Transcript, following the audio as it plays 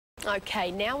Okay,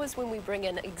 now is when we bring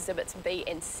in exhibits B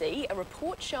and C, a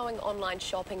report showing online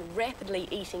shopping rapidly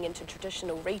eating into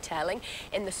traditional retailing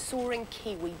and the soaring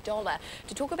Kiwi dollar.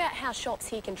 To talk about how shops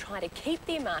here can try to keep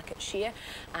their market share,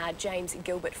 James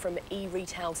Gilbert from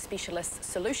e-retail specialist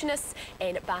Solutionists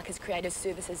and Barker's Creative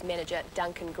Services Manager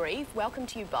Duncan Greive. Welcome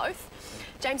to you both.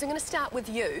 James, I'm going to start with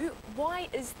you. Why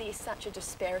is there such a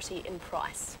disparity in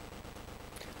price?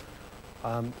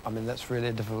 I mean, that's really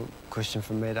a difficult question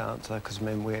for me to answer because, I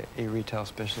mean, we're e-retail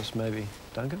specialists, maybe.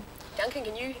 Duncan? Duncan,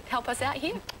 can you help us out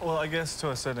here? Well, I guess to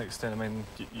a certain extent, I mean,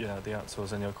 you know, the answer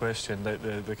was in your question.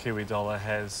 The Kiwi dollar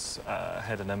has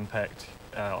had an impact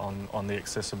on the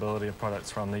accessibility of products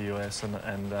from the US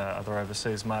and other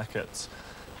overseas markets.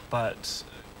 But,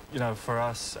 you know, for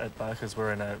us at Barker's,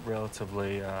 we're in a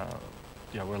relatively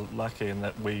we're lucky in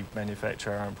that we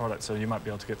manufacture our own products, so you might be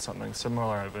able to get something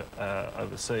similar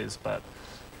overseas, but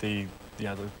the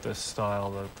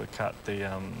style, the cut, the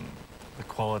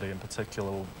quality in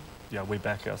particular, we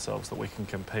back ourselves that we can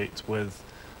compete with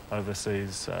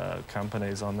overseas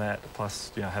companies on that.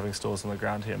 Plus, having stores on the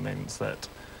ground here means that,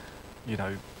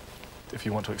 if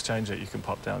you want to exchange it, you can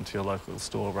pop down to your local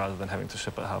store rather than having to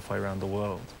ship it halfway around the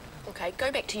world. Okay,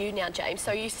 go back to you now, James.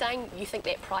 So you're saying you think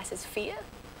that price is fair?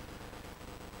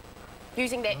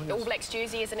 Using that All Blacks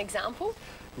jersey as an example?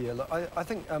 Yeah, look, I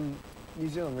think New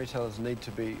Zealand retailers need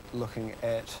to be looking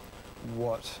at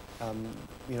what,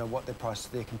 what their prices,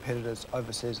 their competitors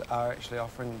overseas are actually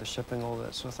offering, the shipping, all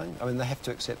that sort of thing. I mean, they have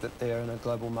to accept that they're in a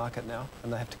global market now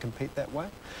and they have to compete that way.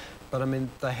 But I mean,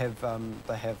 they have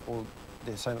all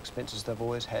their same expenses they've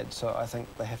always had, so I think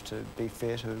they have to be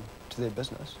fair to their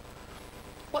business.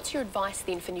 What's your advice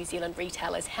then for New Zealand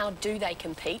retailers? How do they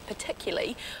compete,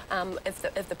 particularly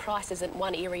if the price isn't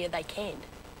one area they can?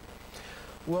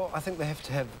 Well, I think they have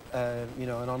to have,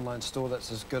 an online store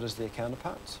that's as good as their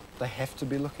counterparts. They have to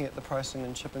be looking at the pricing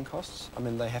and shipping costs. I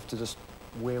mean, they have to just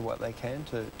wear what they can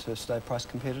to stay price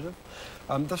competitive.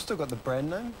 They've still got the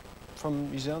brand name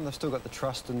from New Zealand. They've still got the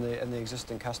trust and the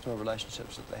existing customer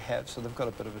relationships that they have, so they've got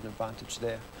a bit of an advantage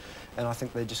there. And I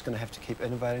think they're just going to have to keep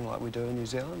innovating like we do in New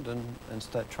Zealand and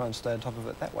try and stay on top of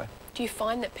it that way. Do you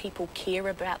find that people care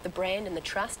about the brand and the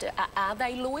trust? Are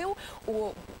they loyal?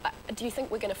 Or do you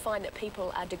think we're going to find that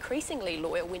people are decreasingly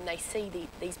loyal when they see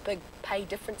these big pay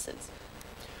differences?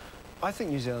 I think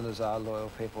New Zealanders are loyal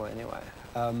people anyway.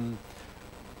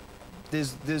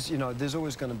 There's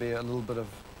always going to be a little bit of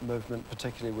movement,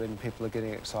 particularly when people are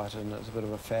getting excited and it's a bit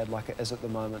of a fad like it is at the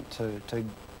moment to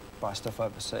buy stuff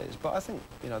overseas. But I think,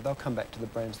 they'll come back to the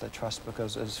brands they trust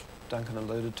because, as Duncan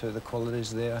alluded to, the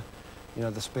quality's there,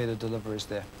 the speed of delivery is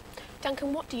there.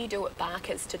 Duncan, what do you do at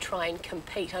Barker's to try and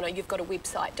compete? I know you've got a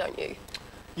website, don't you?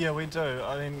 Yeah, we do.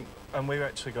 I mean, and we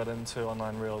actually got into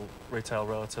online retail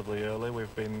relatively early.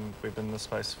 We've been in the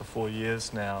space for 4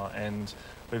 years now, and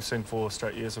we've seen 4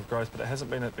 straight years of growth, but it hasn't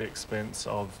been at the expense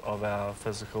of our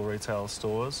physical retail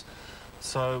stores.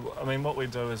 So, I mean, what we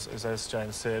do is as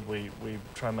James said, we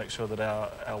try and make sure that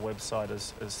our website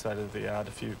is state-of-the-art.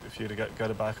 If you were to go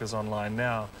to Barker's online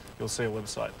now, you'll see a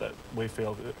website that we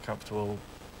feel comfortable,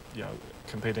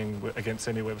 competing against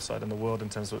any website in the world in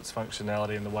terms of its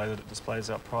functionality and the way that it displays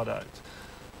our product.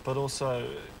 But also,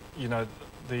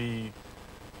 there's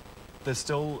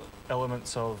still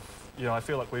elements of, I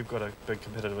feel like we've got a big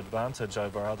competitive advantage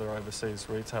over other overseas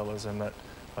retailers in that,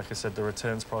 like I said, the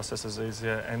returns process is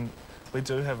easier, and we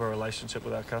do have a relationship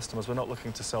with our customers. We're not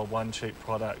looking to sell one cheap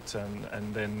product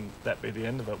and then that be the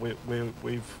end of it.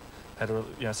 We've had,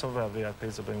 some of our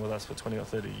VIPs have been with us for 20 or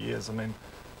 30 years. I mean,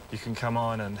 you can come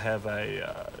on and have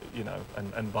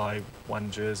and buy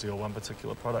one jersey or one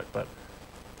particular product, but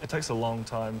it takes a long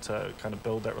time to kind of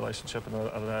build that relationship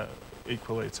and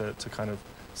equally to kind of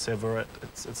sever it.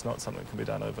 It's not something that can be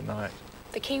done overnight.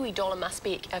 The Kiwi dollar must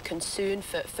be a concern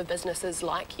for businesses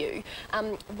like you.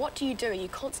 What do you do? Are you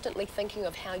constantly thinking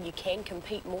of how you can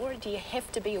compete more? Do you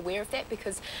have to be aware of that?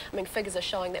 Because, I mean, figures are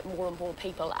showing that more and more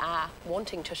people are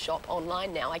wanting to shop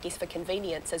online now, I guess for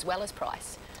convenience as well as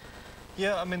price.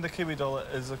 Yeah, I mean, the Kiwi dollar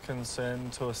is a concern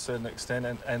to a certain extent,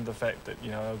 and the fact that,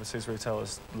 overseas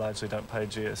retailers largely don't pay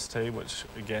GST, which,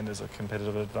 again, is a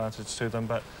competitive advantage to them.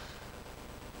 But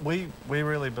we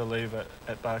really believe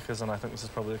at Barker's, and I think this is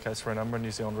probably the case for a number of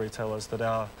New Zealand retailers, that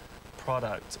our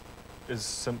product is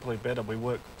simply better. We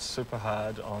work super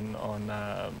hard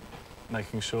on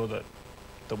making sure that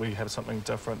we have something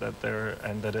different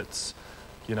and that it's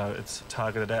it's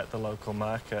targeted at the local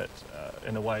market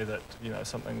in a way that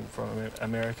something from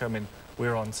America. I mean,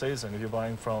 we're on season. If you're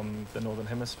buying from the Northern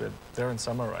Hemisphere, they're in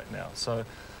summer right now. So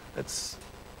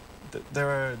there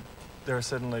are there are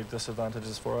certainly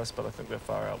disadvantages for us, but I think they're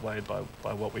far outweighed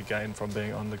by what we gain from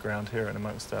being on the ground here and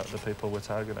amongst the people we're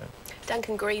targeting.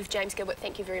 Duncan Greive, James Gilbert,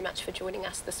 thank you very much for joining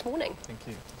us this morning. Thank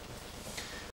you.